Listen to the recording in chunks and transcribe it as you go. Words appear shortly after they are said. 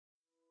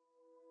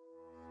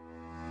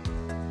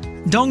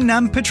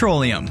DONGNAM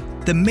Petroleum,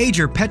 the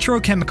major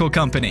petrochemical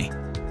company.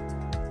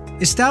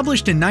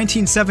 Established in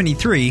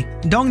 1973,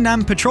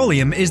 DONGNAM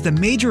Petroleum is the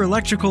major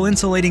electrical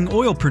insulating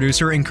oil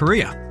producer in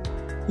Korea.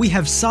 We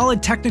have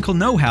solid technical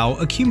know-how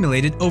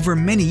accumulated over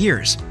many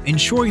years,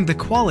 ensuring the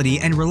quality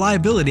and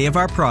reliability of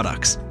our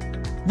products.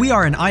 We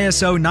are an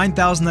ISO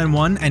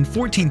 9001 and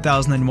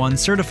 14001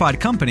 certified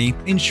company,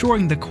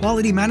 ensuring the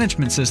quality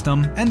management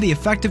system and the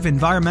effective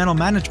environmental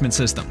management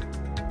system.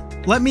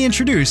 Let me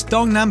introduce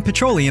DONGNAM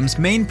Petroleum's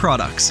main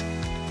products.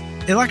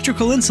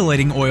 Electrical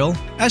insulating oil,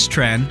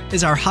 ester,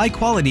 is our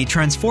high-quality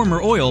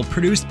transformer oil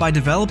produced by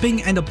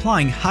developing and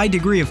applying high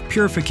degree of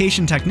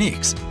purification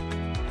techniques.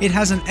 It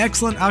has an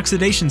excellent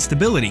oxidation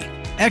stability,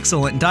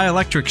 excellent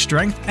dielectric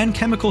strength, and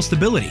chemical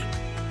stability.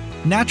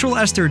 Natural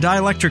ester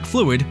dielectric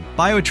fluid,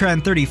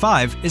 Biotran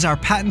 35, is our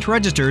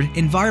patent-registered,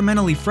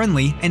 environmentally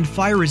friendly, and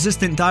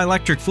fire-resistant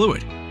dielectric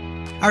fluid.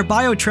 Our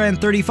Biotran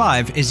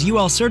 35 is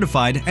UL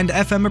certified and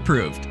FM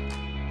approved.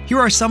 Here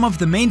are some of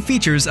the main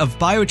features of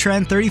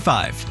Biotran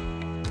 35.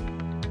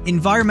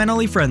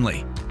 Environmentally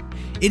friendly.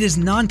 It is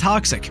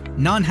non-toxic,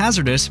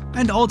 non-hazardous,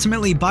 and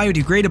ultimately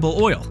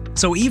biodegradable oil,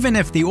 so even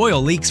if the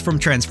oil leaks from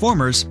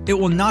transformers, it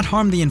will not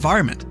harm the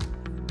environment.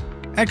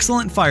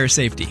 Excellent fire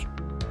safety.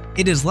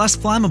 It is less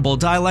flammable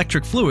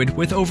dielectric fluid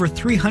with over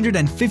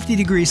 350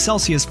 degrees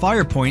Celsius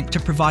fire point to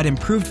provide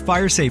improved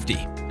fire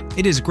safety.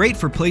 It is great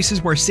for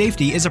places where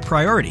safety is a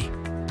priority.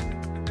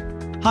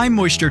 High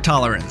moisture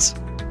tolerance.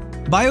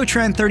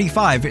 Biotran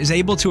 35 is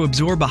able to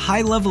absorb a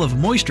high level of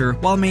moisture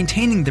while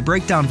maintaining the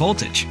breakdown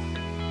voltage.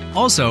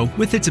 Also,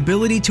 with its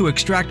ability to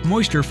extract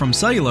moisture from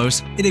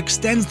cellulose, it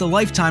extends the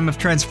lifetime of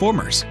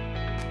transformers.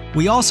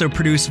 We also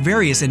produce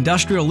various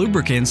industrial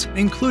lubricants,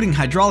 including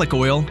hydraulic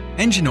oil,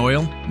 engine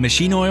oil,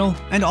 machine oil,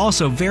 and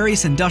also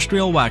various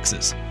industrial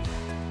waxes.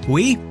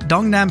 We,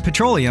 DONGNAM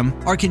Petroleum,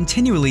 are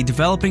continually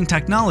developing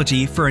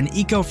technology for an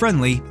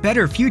eco-friendly,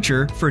 better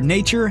future for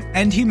nature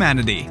and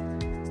humanity.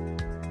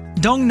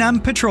 DONGNAM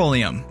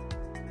Petroleum.